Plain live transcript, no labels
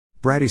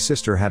Bratty's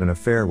sister had an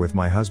affair with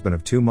my husband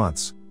of 2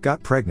 months,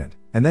 got pregnant,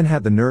 and then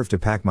had the nerve to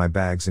pack my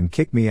bags and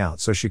kick me out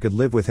so she could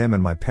live with him,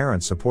 and my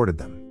parents supported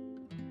them.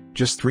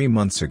 Just 3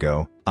 months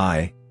ago,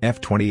 I,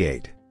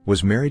 F28,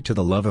 was married to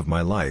the love of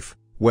my life,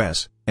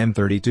 Wes,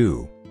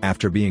 M32,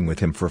 after being with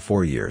him for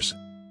 4 years.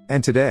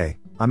 And today,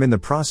 I'm in the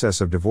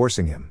process of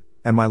divorcing him,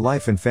 and my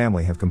life and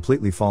family have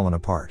completely fallen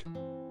apart.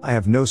 I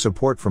have no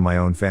support from my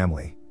own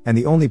family, and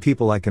the only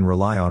people I can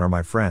rely on are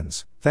my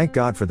friends. Thank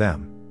God for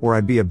them, or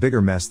I'd be a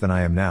bigger mess than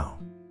I am now.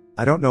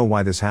 I don't know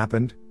why this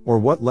happened, or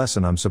what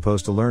lesson I'm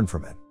supposed to learn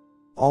from it.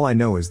 All I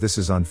know is this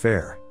is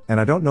unfair, and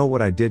I don't know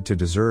what I did to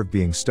deserve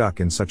being stuck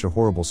in such a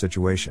horrible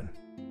situation.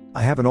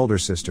 I have an older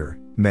sister,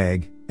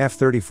 Meg,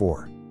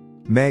 F34.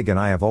 Meg and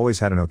I have always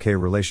had an okay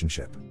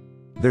relationship.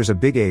 There's a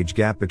big age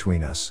gap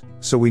between us,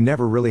 so we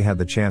never really had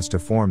the chance to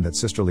form that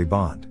sisterly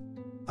bond.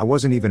 I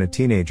wasn't even a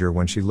teenager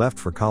when she left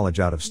for college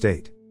out of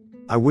state.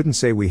 I wouldn't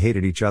say we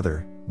hated each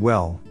other,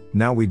 well,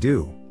 now we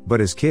do,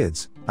 but as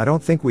kids, I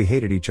don't think we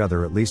hated each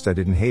other. At least I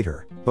didn't hate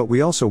her, but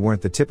we also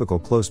weren't the typical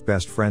close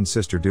best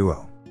friend-sister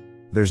duo.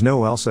 There's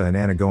no Elsa and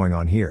Anna going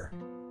on here.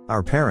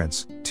 Our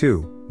parents,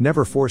 too,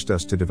 never forced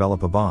us to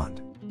develop a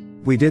bond.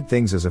 We did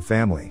things as a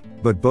family,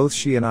 but both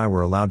she and I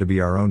were allowed to be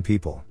our own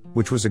people,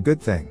 which was a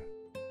good thing.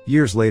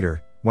 Years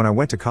later, when I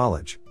went to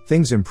college,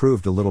 things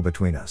improved a little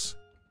between us.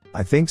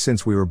 I think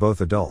since we were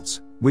both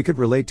adults, we could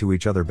relate to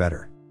each other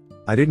better.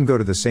 I didn't go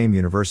to the same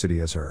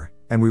university as her,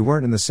 and we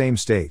weren't in the same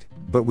state,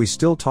 but we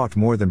still talked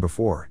more than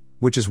before,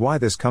 which is why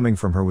this coming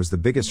from her was the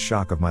biggest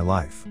shock of my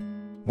life.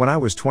 When I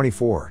was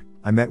 24,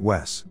 I met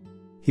Wes.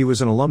 He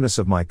was an alumnus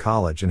of my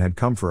college and had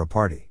come for a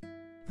party.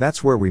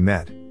 That's where we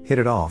met, hit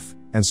it off,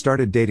 and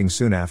started dating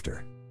soon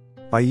after.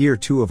 By year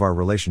 2 of our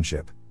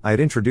relationship, I had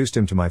introduced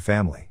him to my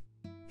family.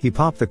 He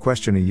popped the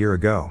question a year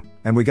ago,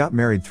 and we got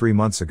married 3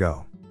 months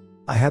ago.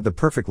 I had the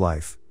perfect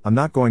life, I'm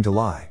not going to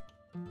lie.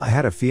 I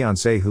had a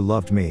fiancé who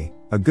loved me,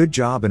 a good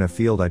job in a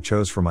field I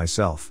chose for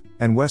myself,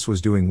 and Wes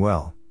was doing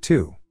well,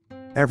 too.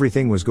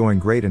 Everything was going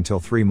great until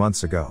 3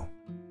 months ago.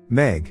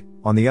 Meg,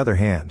 on the other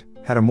hand,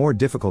 had a more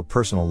difficult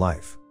personal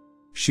life.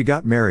 She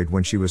got married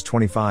when she was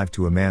 25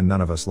 to a man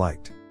none of us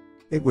liked.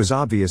 It was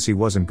obvious he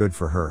wasn't good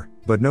for her,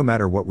 but no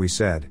matter what we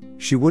said,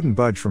 she wouldn't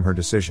budge from her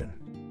decision.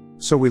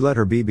 So we let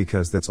her be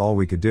because that's all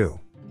we could do.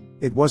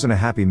 It wasn't a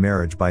happy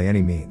marriage by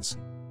any means.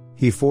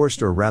 He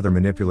forced, or rather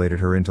manipulated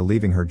her into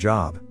leaving her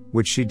job,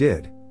 which she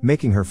did,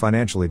 making her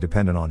financially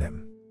dependent on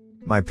him.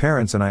 My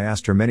parents and I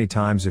asked her many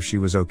times if she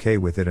was okay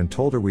with it and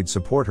told her we'd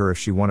support her if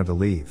she wanted to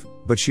leave,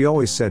 but she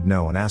always said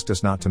no and asked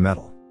us not to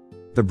meddle.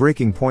 The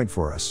breaking point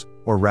for us,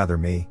 or rather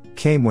me,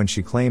 came when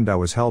she claimed I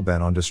was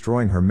hellbent on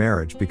destroying her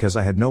marriage because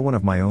I had no one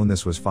of my own.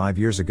 This was 5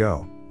 years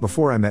ago,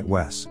 before I met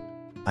Wes.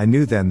 I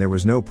knew then there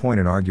was no point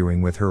in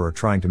arguing with her or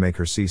trying to make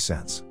her see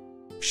sense.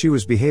 She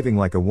was behaving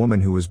like a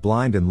woman who was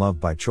blind in love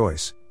by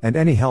choice, and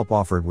any help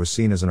offered was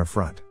seen as an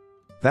affront.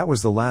 That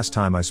was the last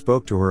time I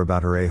spoke to her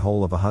about her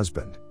a-hole of a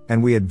husband,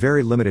 and we had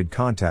very limited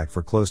contact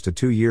for close to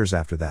 2 years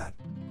after that.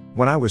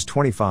 When I was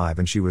 25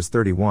 and she was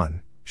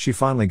 31, she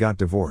finally got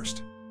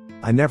divorced.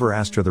 I never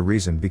asked her the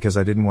reason because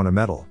I didn't want to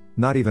meddle,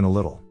 not even a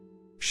little.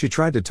 She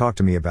tried to talk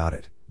to me about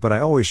it, but I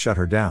always shut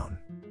her down.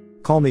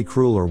 Call me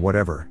cruel or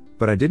whatever,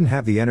 but I didn't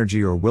have the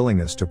energy or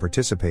willingness to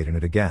participate in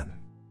it again.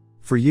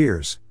 For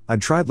years,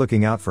 I'd tried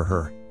looking out for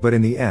her, but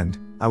in the end,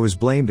 I was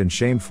blamed and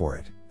shamed for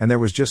it, and there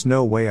was just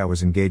no way I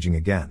was engaging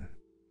again.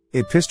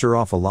 It pissed her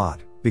off a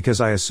lot, because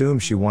I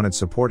assumed she wanted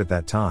support at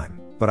that time,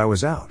 but I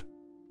was out.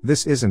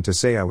 This isn't to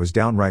say I was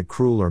downright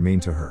cruel or mean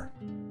to her.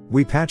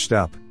 We patched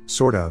up,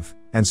 sort of,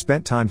 and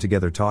spent time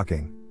together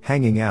talking,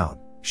 hanging out.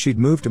 She'd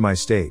moved to my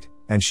state,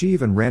 and she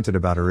even ranted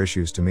about her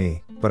issues to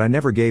me, but I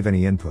never gave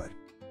any input.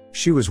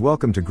 She was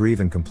welcome to grieve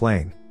and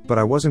complain, but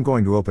I wasn't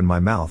going to open my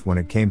mouth when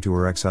it came to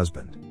her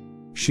ex-husband.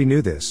 She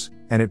knew this,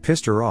 and it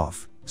pissed her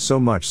off, so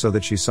much so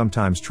that she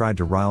sometimes tried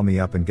to rile me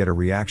up and get a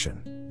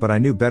reaction, but I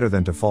knew better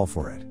than to fall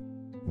for it.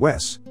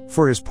 Wes,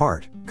 for his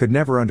part, could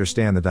never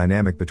understand the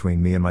dynamic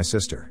between me and my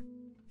sister.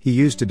 He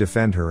used to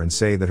defend her and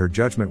say that her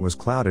judgment was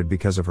clouded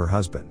because of her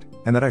husband,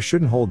 and that I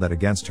shouldn't hold that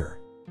against her.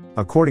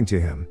 According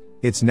to him,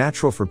 it's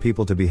natural for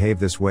people to behave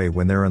this way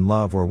when they're in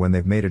love or when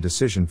they've made a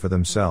decision for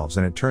themselves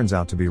and it turns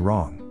out to be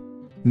wrong.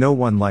 No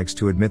one likes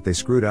to admit they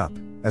screwed up,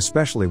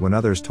 especially when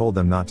others told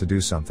them not to do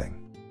something.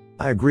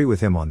 I agree with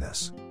him on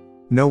this.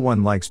 No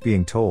one likes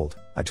being told,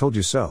 "I told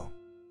you so."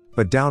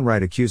 But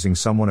downright accusing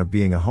someone of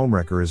being a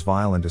homewrecker is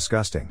vile and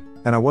disgusting,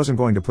 and I wasn't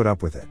going to put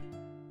up with it.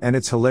 And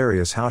it's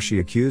hilarious how she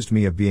accused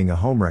me of being a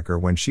homewrecker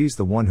when she's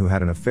the one who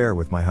had an affair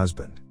with my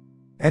husband.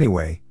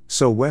 Anyway,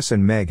 so Wes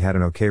and Meg had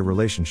an okay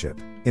relationship,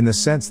 in the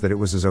sense that it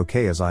was as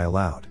okay as I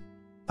allowed.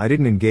 I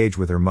didn't engage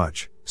with her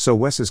much, so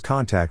Wes's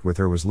contact with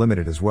her was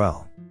limited as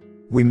well.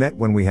 We met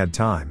when we had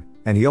time,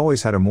 and he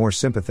always had a more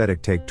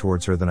sympathetic take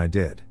towards her than I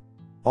did.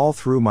 All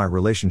through my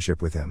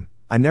relationship with him,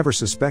 I never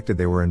suspected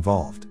they were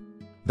involved.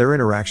 Their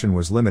interaction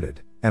was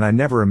limited, and I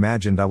never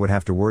imagined I would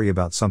have to worry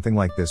about something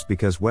like this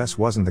because Wes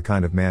wasn't the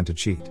kind of man to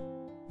cheat.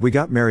 We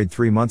got married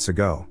 3 months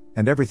ago,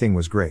 and everything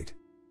was great.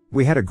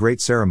 We had a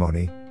great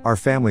ceremony, Our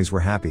families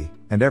were happy,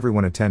 and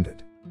everyone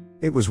attended.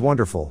 It was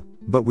wonderful,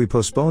 but we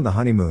postponed the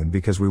honeymoon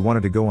because we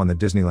wanted to go on the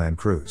Disneyland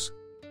cruise.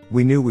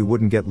 We knew we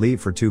wouldn't get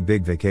leave for 2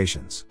 big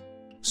vacations.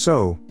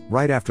 So,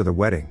 right after the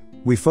wedding,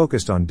 we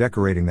focused on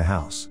decorating the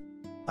house.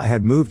 I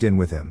had moved in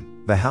with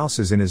him, the house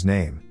is in his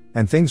name,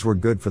 and things were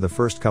good for the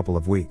first couple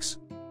of weeks.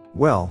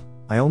 Well,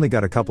 I only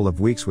got a couple of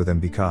weeks with him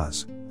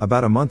because,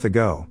 about a month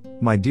ago,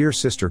 my dear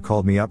sister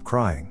called me up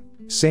crying,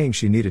 saying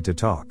she needed to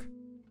talk.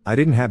 I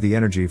didn't have the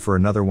energy for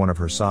another one of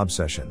her sob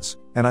sessions,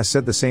 and I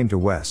said the same to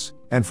Wes,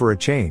 and for a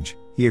change,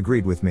 he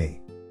agreed with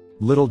me.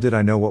 Little did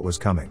I know what was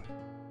coming.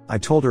 I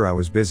told her I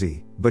was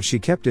busy, but she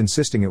kept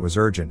insisting it was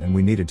urgent and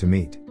we needed to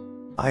meet.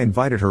 I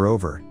invited her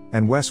over,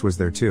 and Wes was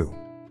there too.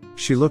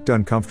 She looked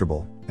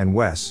uncomfortable, and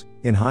Wes,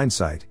 in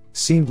hindsight,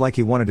 seemed like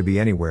he wanted to be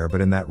anywhere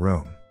but in that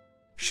room.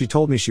 She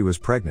told me she was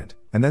pregnant,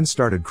 and then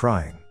started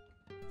crying.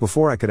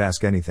 Before I could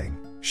ask anything,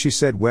 she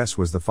said Wes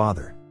was the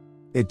father.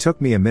 It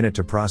took me a minute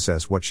to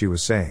process what she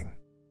was saying.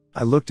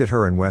 I looked at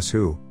her and Wes,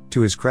 who,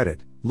 to his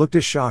credit, looked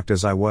as shocked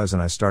as I was,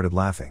 and I started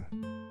laughing.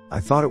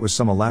 I thought it was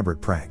some elaborate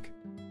prank.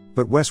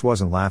 But Wes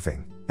wasn't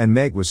laughing, and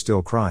Meg was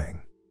still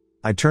crying.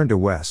 I turned to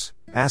Wes,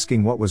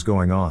 asking what was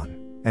going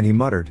on, and he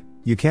muttered,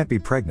 "You can't be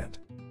pregnant."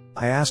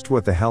 I asked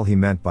what the hell he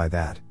meant by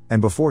that,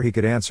 and before he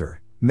could answer,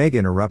 Meg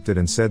interrupted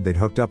and said they'd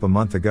hooked up a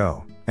month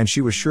ago, and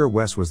she was sure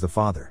Wes was the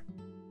father.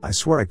 I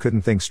swear I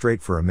couldn't think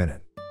straight for a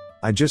minute.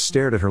 I just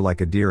stared at her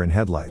like a deer in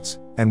headlights,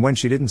 and when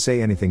she didn't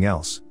say anything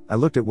else, I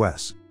looked at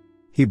Wes.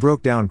 He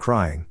broke down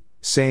crying,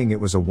 saying it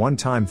was a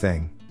one-time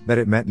thing, that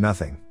it meant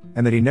nothing,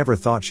 and that he never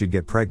thought she'd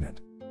get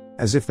pregnant.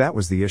 As if that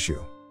was the issue.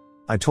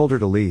 I told her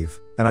to leave,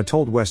 and I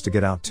told Wes to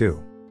get out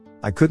too.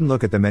 I couldn't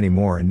look at them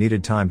anymore and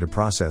needed time to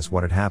process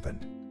what had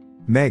happened.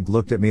 Meg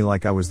looked at me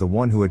like I was the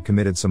one who had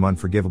committed some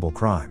unforgivable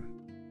crime.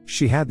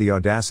 She had the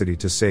audacity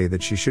to say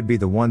that she should be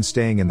the one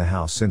staying in the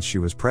house since she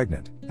was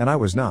pregnant, and I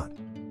was not.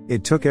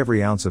 It took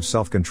every ounce of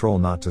self-control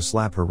not to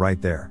slap her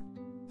right there.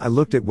 I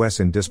looked at Wes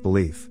in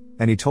disbelief,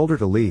 and he told her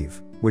to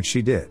leave, which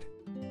she did.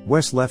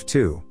 Wes left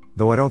too,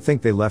 though I don't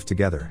think they left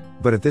together,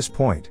 but at this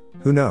point,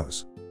 who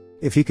knows?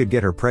 If he could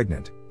get her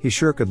pregnant, he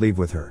sure could leave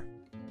with her.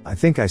 I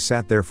think I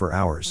sat there for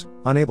hours,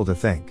 unable to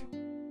think.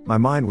 My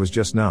mind was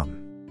just numb.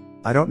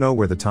 I don't know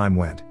where the time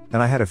went,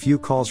 and I had a few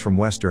calls from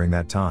Wes during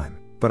that time,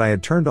 but I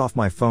had turned off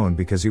my phone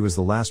because he was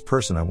the last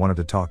person I wanted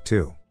to talk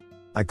to.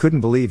 I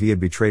couldn't believe he had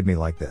betrayed me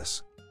like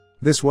this.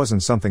 This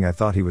wasn't something I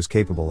thought he was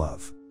capable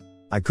of.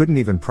 I couldn't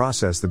even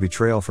process the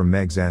betrayal from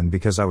Meg's end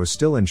because I was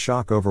still in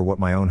shock over what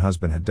my own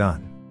husband had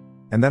done.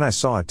 And then I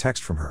saw a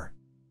text from her.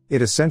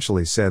 It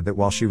essentially said that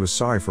while she was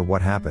sorry for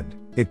what happened,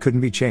 it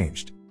couldn't be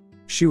changed.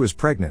 She was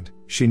pregnant,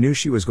 she knew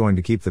she was going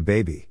to keep the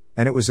baby,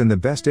 and it was in the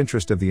best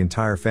interest of the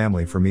entire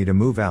family for me to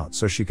move out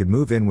so she could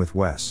move in with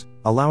Wes,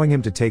 allowing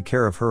him to take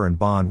care of her and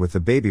bond with the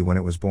baby when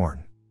it was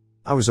born.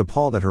 I was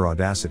appalled at her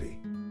audacity.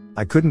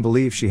 I couldn't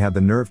believe she had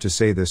the nerve to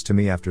say this to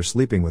me after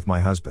sleeping with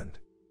my husband.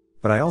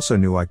 But I also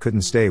knew I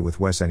couldn't stay with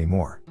Wes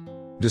anymore.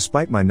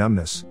 Despite my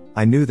numbness,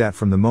 I knew that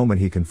from the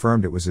moment he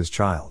confirmed it was his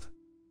child.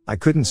 I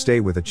couldn't stay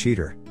with a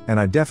cheater, and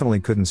I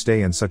definitely couldn't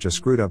stay in such a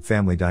screwed up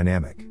family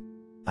dynamic.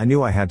 I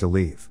knew I had to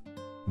leave.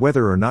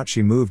 Whether or not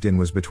she moved in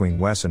was between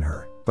Wes and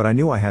her, but I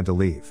knew I had to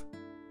leave.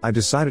 I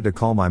decided to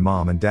call my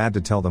mom and dad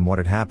to tell them what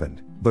had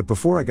happened, but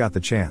before I got the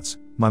chance,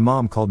 my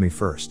mom called me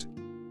first.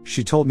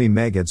 She told me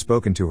Meg had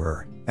spoken to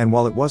her, and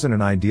while it wasn't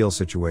an ideal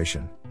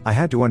situation, I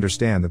had to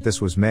understand that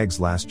this was Meg's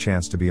last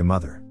chance to be a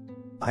mother.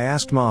 I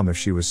asked Mom if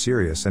she was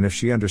serious and if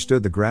she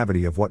understood the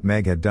gravity of what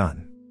Meg had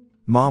done.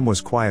 Mom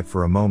was quiet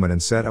for a moment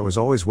and said I was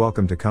always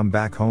welcome to come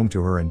back home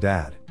to her and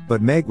Dad,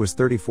 but Meg was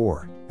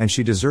 34, and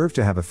she deserved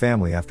to have a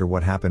family after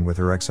what happened with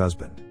her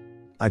ex-husband.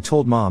 I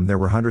told Mom there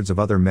were hundreds of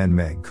other men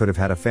Meg could have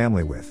had a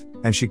family with,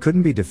 and she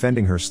couldn't be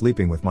defending her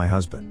sleeping with my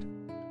husband.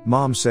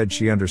 Mom said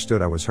she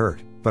understood I was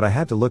hurt, but I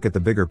had to look at the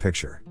bigger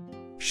picture.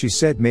 She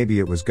said maybe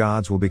it was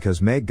God's will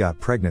because Meg got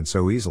pregnant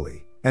so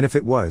easily, and if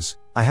it was,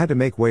 I had to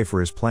make way for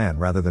his plan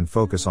rather than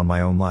focus on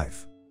my own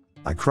life.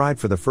 I cried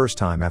for the first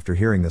time after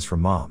hearing this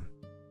from Mom.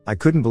 I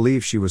couldn't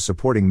believe she was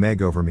supporting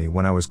Meg over me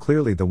when I was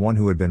clearly the one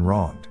who had been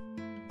wronged.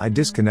 I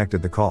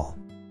disconnected the call.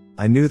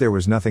 I knew there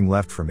was nothing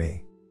left for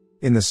me.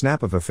 In the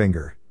snap of a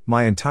finger,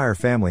 my entire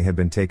family had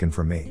been taken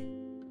from me.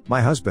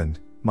 My husband,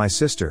 my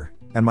sister,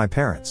 and my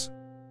parents.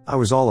 I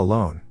was all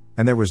alone,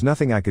 and there was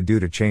nothing I could do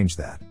to change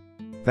that.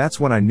 That's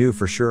when I knew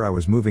for sure I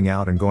was moving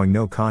out and going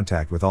no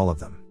contact with all of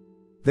them.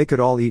 They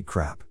could all eat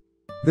crap.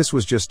 This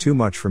was just too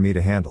much for me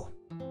to handle.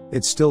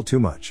 It's still too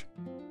much.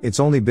 It's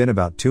only been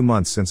about 2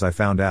 months since I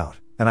found out,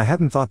 and I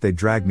hadn't thought they'd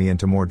drag me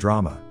into more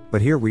drama,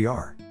 but here we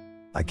are.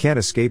 I can't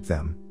escape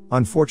them,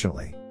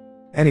 unfortunately.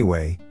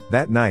 Anyway,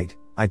 that night,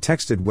 I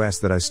texted Wes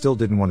that I still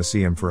didn't want to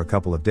see him for a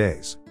couple of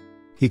days.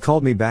 He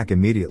called me back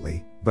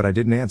immediately, but I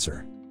didn't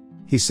answer.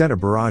 He sent a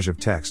barrage of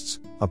texts,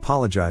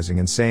 apologizing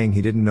and saying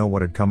he didn't know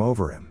what had come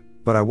over him,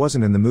 but I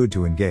wasn't in the mood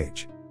to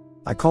engage.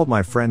 I called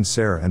my friend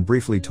Sarah and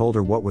briefly told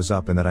her what was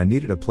up and that I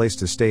needed a place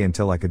to stay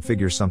until I could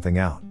figure something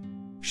out.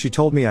 She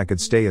told me I could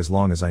stay as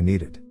long as I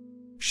needed.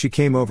 She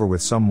came over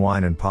with some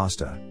wine and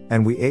pasta,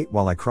 and we ate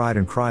while I cried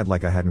and cried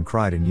like I hadn't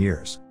cried in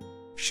years.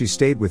 She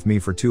stayed with me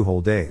for 2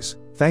 whole days,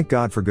 thank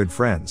God for good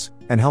friends,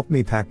 and helped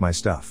me pack my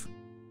stuff.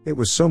 It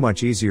was so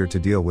much easier to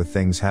deal with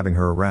things having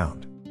her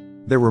around.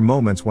 There were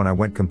moments when I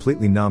went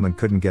completely numb and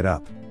couldn't get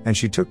up, and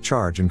she took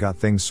charge and got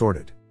things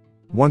sorted.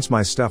 Once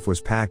my stuff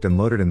was packed and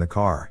loaded in the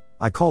car,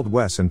 I called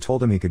Wes and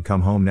told him he could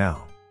come home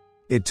now.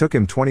 It took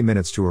him 20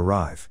 minutes to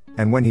arrive,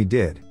 and when he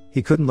did,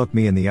 he couldn't look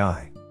me in the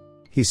eye.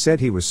 He said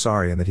he was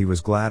sorry and that he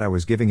was glad I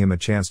was giving him a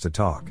chance to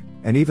talk,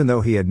 and even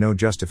though he had no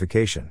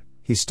justification,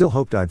 he still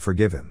hoped I'd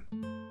forgive him.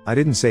 I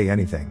didn't say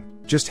anything,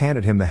 just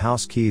handed him the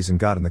house keys and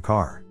got in the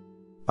car.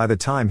 By the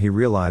time he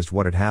realized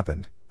what had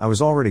happened, I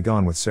was already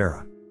gone with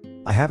Sarah.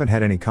 I haven't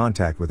had any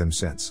contact with him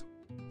since.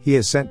 He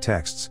has sent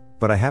texts,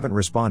 but I haven't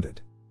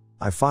responded.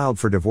 I filed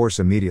for divorce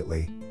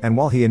immediately, and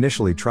while he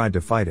initially tried to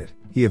fight it,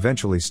 he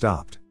eventually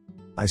stopped.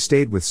 I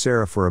stayed with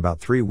Sarah for about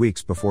 3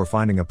 weeks before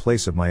finding a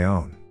place of my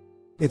own.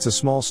 It's a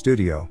small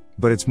studio,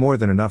 but it's more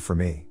than enough for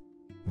me.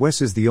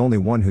 Wes is the only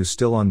one who's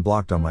still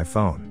unblocked on my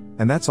phone,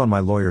 and that's on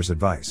my lawyer's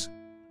advice.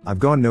 I've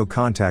gone no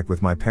contact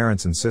with my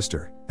parents and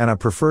sister, and I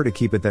prefer to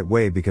keep it that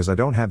way because I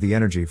don't have the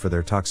energy for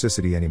their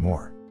toxicity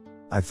anymore.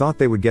 I thought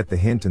they would get the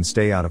hint and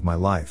stay out of my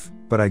life,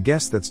 but I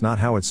guess that's not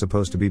how it's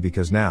supposed to be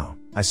because now,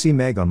 I see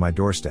Meg on my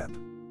doorstep.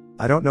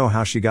 I don't know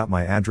how she got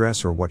my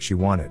address or what she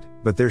wanted,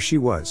 but there she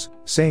was,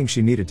 saying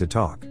she needed to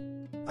talk.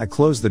 I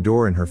closed the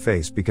door in her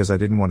face because I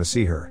didn't want to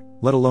see her,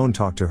 let alone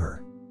talk to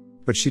her.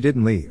 But she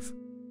didn't leave.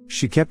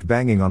 She kept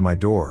banging on my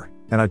door,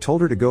 and I told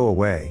her to go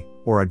away,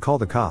 or I'd call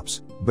the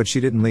cops, but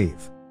she didn't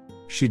leave.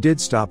 She did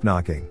stop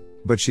knocking,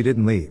 but she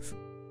didn't leave.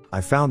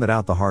 I found that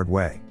out the hard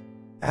way.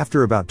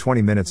 After about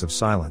 20 minutes of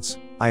silence,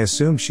 I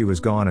assumed she was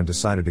gone and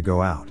decided to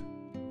go out.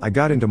 I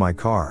got into my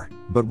car,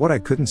 but what I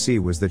couldn't see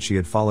was that she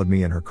had followed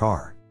me in her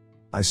car.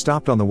 I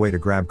stopped on the way to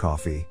grab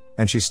coffee,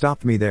 and she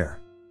stopped me there.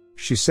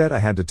 She said I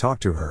had to talk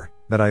to her,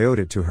 that I owed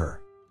it to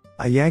her.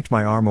 I yanked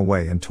my arm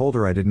away and told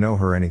her I didn't owe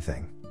her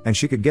anything, and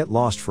she could get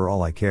lost for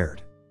all I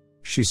cared.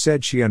 She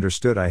said she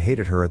understood I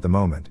hated her at the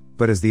moment,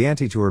 but as the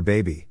auntie to her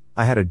baby,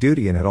 I had a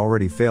duty and had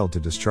already failed to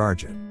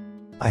discharge it.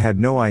 I had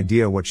no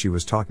idea what she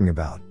was talking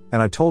about,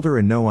 and I told her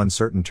in no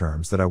uncertain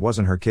terms that I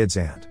wasn't her kid's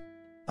aunt.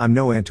 I'm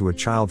no aunt to a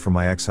child from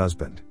my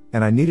ex-husband,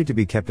 and I needed to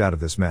be kept out of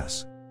this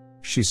mess.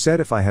 She said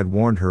if I had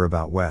warned her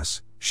about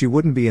Wes, she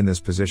wouldn't be in this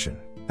position,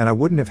 and I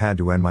wouldn't have had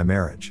to end my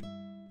marriage.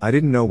 I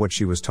didn't know what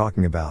she was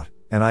talking about,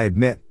 and I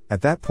admit,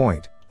 at that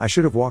point, I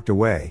should have walked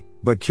away,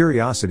 but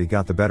curiosity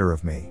got the better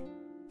of me.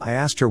 I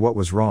asked her what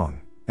was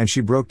wrong, and she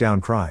broke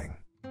down crying.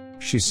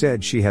 She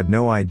said she had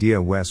no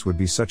idea Wes would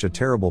be such a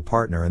terrible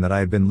partner and that I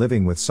had been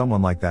living with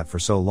someone like that for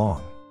so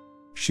long.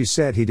 She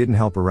said he didn't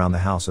help around the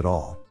house at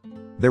all.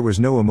 There was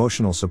no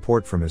emotional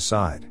support from his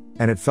side,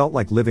 and it felt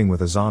like living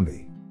with a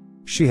zombie.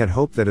 She had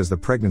hoped that as the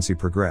pregnancy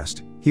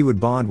progressed, he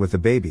would bond with the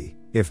baby,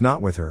 if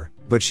not with her,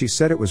 but she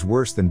said it was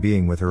worse than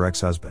being with her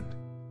ex-husband.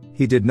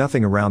 He did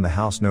nothing around the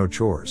house, no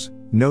chores,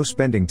 no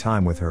spending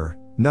time with her,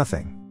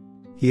 nothing.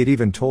 He had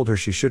even told her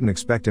she shouldn't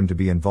expect him to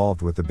be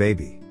involved with the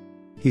baby.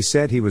 He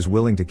said he was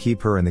willing to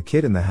keep her and the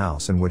kid in the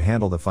house and would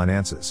handle the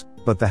finances,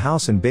 but the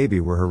house and baby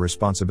were her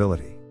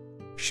responsibility.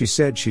 She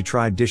said she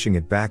tried dishing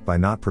it back by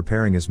not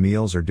preparing his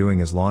meals or doing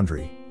his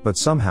laundry, but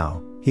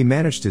somehow, he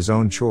managed his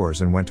own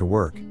chores and went to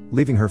work,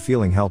 leaving her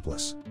feeling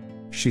helpless.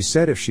 She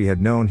said if she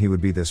had known he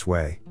would be this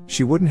way,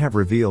 she wouldn't have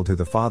revealed who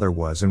the father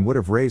was and would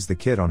have raised the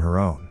kid on her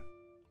own.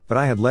 But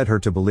I had led her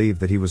to believe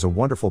that he was a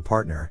wonderful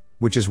partner,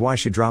 which is why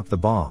she dropped the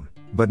bomb,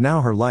 but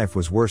now her life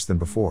was worse than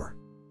before.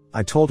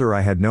 I told her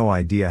I had no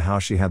idea how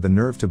she had the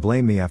nerve to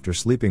blame me after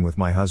sleeping with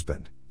my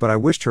husband, but I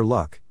wished her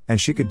luck, and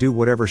she could do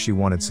whatever she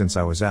wanted since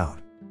I was out.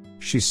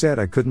 She said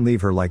I couldn't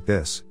leave her like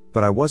this,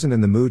 but I wasn't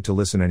in the mood to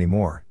listen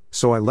anymore,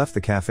 so I left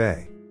the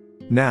cafe.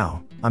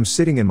 Now, I'm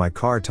sitting in my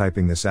car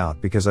typing this out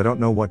because I don't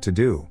know what to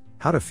do,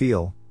 how to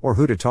feel, or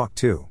who to talk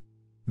to.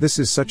 This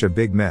is such a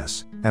big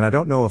mess, and I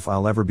don't know if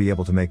I'll ever be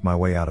able to make my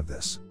way out of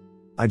this.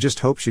 I just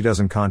hope she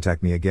doesn't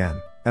contact me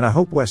again, and I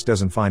hope Wes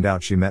doesn't find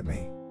out she met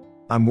me.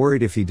 I'm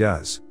worried if he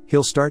does,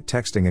 he'll start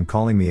texting and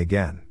calling me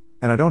again,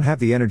 and I don't have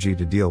the energy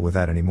to deal with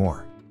that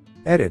anymore.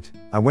 Edit,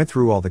 I went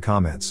through all the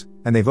comments,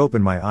 and they've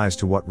opened my eyes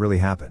to what really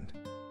happened.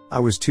 I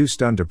was too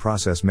stunned to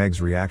process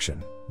Meg's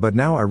reaction, but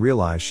now I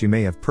realize she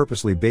may have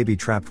purposely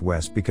baby-trapped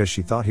Wes because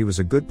she thought he was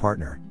a good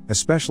partner,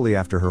 especially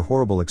after her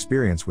horrible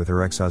experience with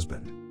her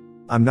ex-husband.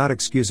 I'm not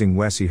excusing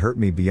Wes, he hurt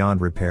me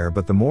beyond repair,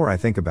 but the more I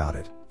think about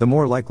it, the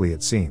more likely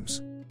it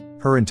seems.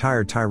 Her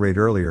entire tirade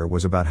earlier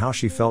was about how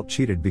she felt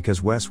cheated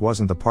because Wes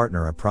wasn't the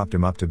partner I propped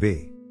him up to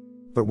be.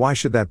 But why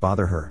should that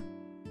bother her?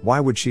 Why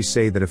would she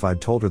say that if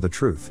I'd told her the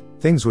truth,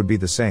 things would be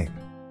the same?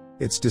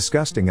 It's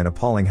disgusting and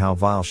appalling how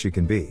vile she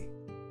can be.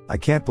 I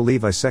can't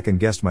believe I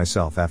second-guessed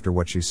myself after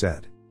what she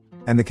said.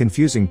 And the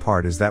confusing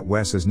part is that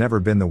Wes has never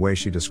been the way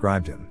she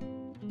described him.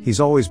 He's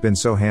always been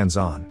so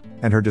hands-on,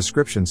 and her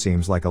description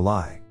seems like a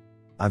lie.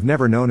 I've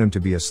never known him to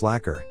be a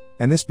slacker,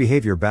 and this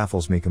behavior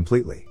baffles me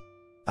completely.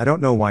 I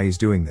don't know why he's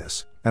doing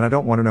this, and I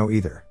don't want to know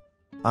either.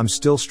 I'm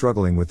still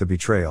struggling with the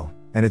betrayal,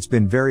 and it's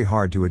been very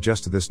hard to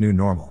adjust to this new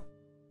normal.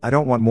 I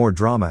don't want more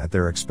drama at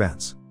their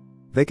expense.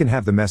 They can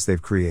have the mess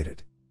they've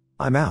created.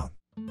 I'm out.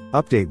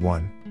 Update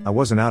 1, I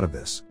wasn't out of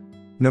this.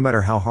 No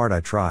matter how hard I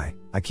try,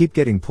 I keep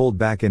getting pulled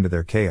back into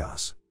their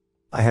chaos.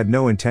 I had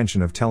no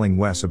intention of telling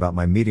Wes about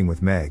my meeting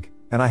with Meg,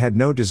 and I had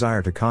no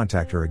desire to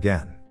contact her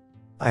again.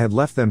 I had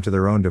left them to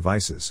their own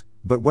devices,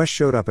 but Wes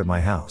showed up at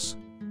my house.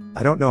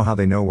 I don't know how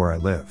they know where I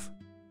live.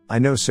 I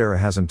know Sarah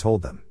hasn't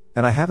told them,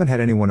 and I haven't had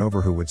anyone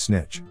over who would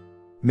snitch.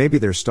 Maybe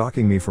they're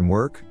stalking me from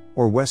work,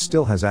 or Wes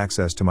still has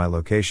access to my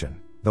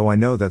location, though I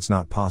know that's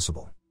not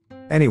possible.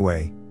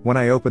 Anyway, when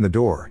I opened the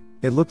door,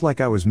 it looked like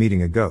I was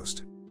meeting a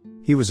ghost.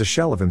 He was a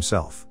shell of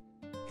himself.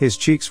 His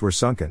cheeks were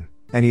sunken,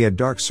 and he had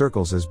dark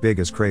circles as big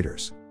as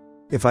craters.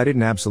 If I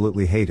didn't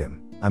absolutely hate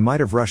him, I might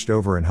have rushed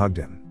over and hugged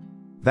him.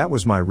 That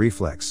was my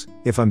reflex,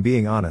 if I'm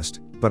being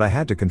honest, but I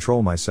had to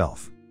control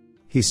myself.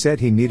 He said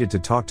he needed to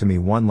talk to me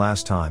one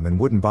last time and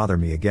wouldn't bother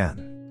me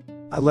again.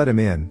 I let him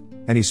in,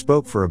 and he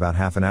spoke for about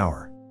half an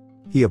hour.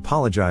 He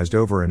apologized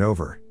over and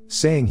over,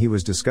 saying he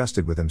was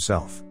disgusted with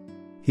himself.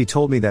 He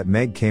told me that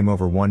Meg came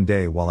over one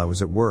day while I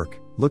was at work,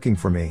 looking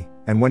for me,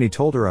 and when he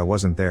told her I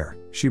wasn't there,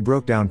 she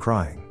broke down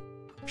crying.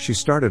 She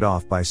started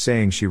off by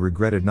saying she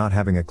regretted not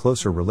having a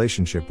closer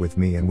relationship with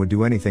me and would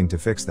do anything to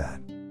fix that.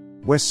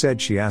 Wes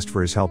said she asked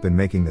for his help in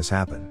making this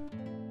happen.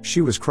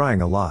 She was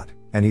crying a lot,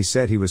 and he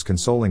said he was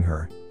consoling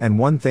her, and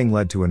one thing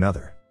led to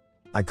another.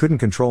 I couldn't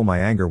control my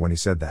anger when he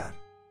said that.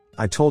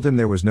 I told him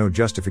there was no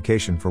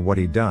justification for what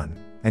he'd done,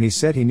 and he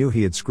said he knew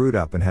he had screwed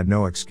up and had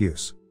no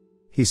excuse.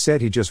 He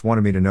said he just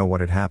wanted me to know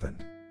what had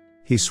happened.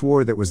 He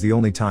swore that was the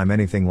only time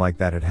anything like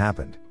that had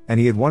happened, and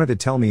he had wanted to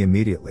tell me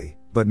immediately,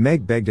 but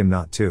Meg begged him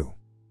not to.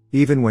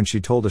 Even when she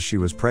told us she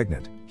was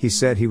pregnant, he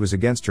said he was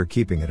against her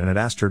keeping it and had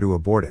asked her to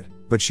abort it,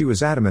 but she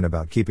was adamant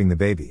about keeping the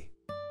baby.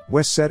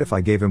 Wes said if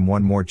I gave him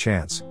one more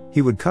chance,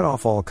 he would cut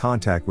off all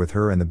contact with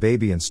her and the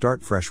baby and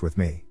start fresh with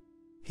me.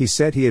 He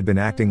said he had been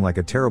acting like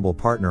a terrible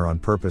partner on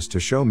purpose to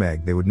show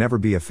Meg they would never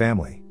be a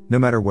family, no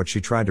matter what she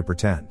tried to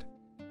pretend.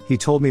 He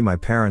told me my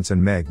parents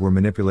and Meg were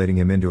manipulating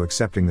him into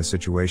accepting the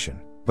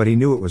situation, but he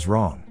knew it was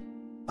wrong.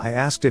 I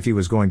asked if he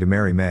was going to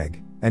marry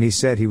Meg, and he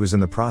said he was in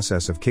the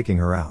process of kicking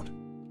her out.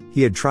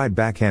 He had tried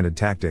backhanded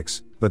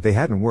tactics, but they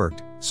hadn't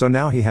worked, so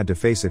now he had to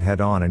face it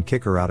head on and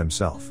kick her out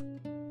himself.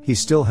 He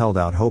still held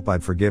out hope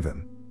I'd forgive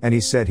him, and he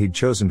said he'd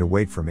chosen to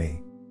wait for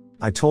me.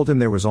 I told him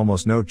there was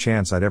almost no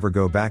chance I'd ever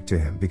go back to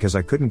him because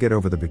I couldn't get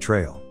over the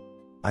betrayal.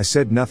 I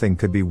said nothing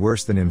could be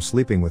worse than him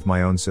sleeping with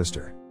my own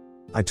sister.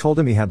 I told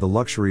him he had the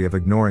luxury of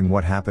ignoring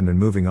what happened and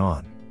moving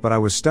on, but I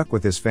was stuck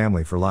with his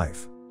family for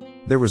life.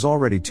 There was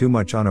already too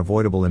much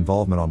unavoidable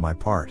involvement on my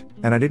part,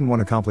 and I didn't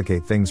want to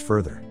complicate things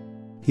further.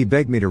 He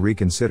begged me to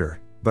reconsider,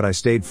 but I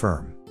stayed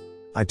firm.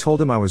 I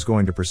told him I was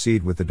going to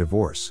proceed with the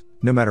divorce,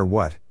 no matter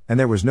what, and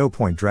there was no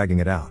point dragging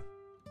it out.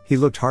 He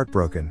looked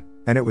heartbroken,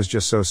 and it was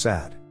just so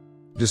sad.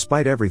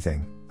 Despite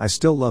everything, I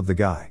still love the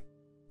guy.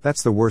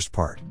 That's the worst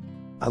part.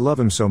 I love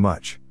him so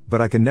much,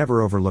 but I can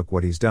never overlook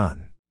what he's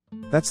done.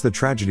 That's the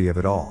tragedy of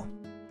it all.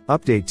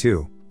 Update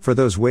 2, for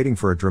those waiting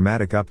for a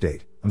dramatic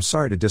update, I'm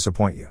sorry to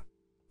disappoint you.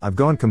 I've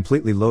gone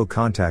completely low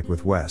contact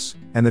with Wes,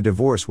 and the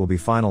divorce will be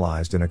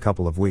finalized in a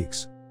couple of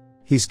weeks.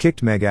 He's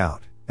kicked Meg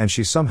out, and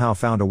she somehow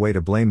found a way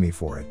to blame me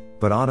for it,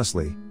 but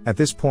honestly, at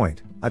this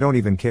point, I don't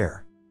even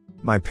care.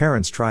 My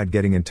parents tried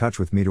getting in touch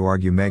with me to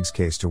argue Meg's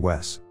case to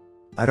Wes.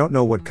 I don't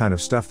know what kind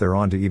of stuff they're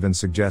on to even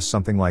suggest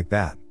something like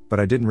that, but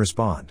I didn't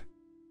respond.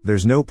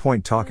 There's no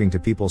point talking to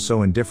people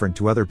so indifferent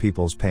to other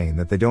people's pain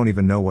that they don't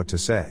even know what to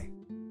say.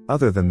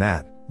 Other than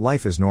that,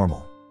 life is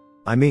normal.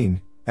 I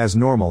mean, as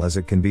normal as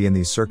it can be in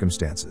these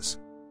circumstances.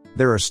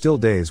 There are still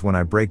days when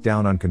I break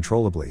down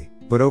uncontrollably,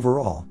 but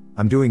overall,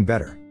 I'm doing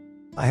better.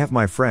 I have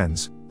my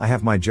friends, I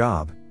have my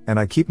job, and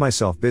I keep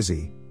myself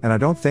busy, and I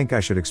don't think I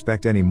should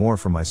expect any more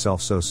from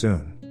myself so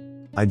soon.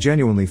 I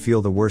genuinely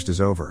feel the worst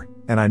is over,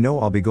 and I know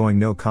I'll be going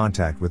no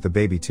contact with the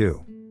baby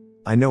too.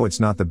 I know it's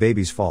not the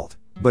baby's fault,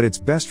 but it's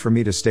best for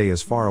me to stay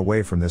as far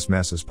away from this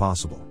mess as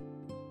possible.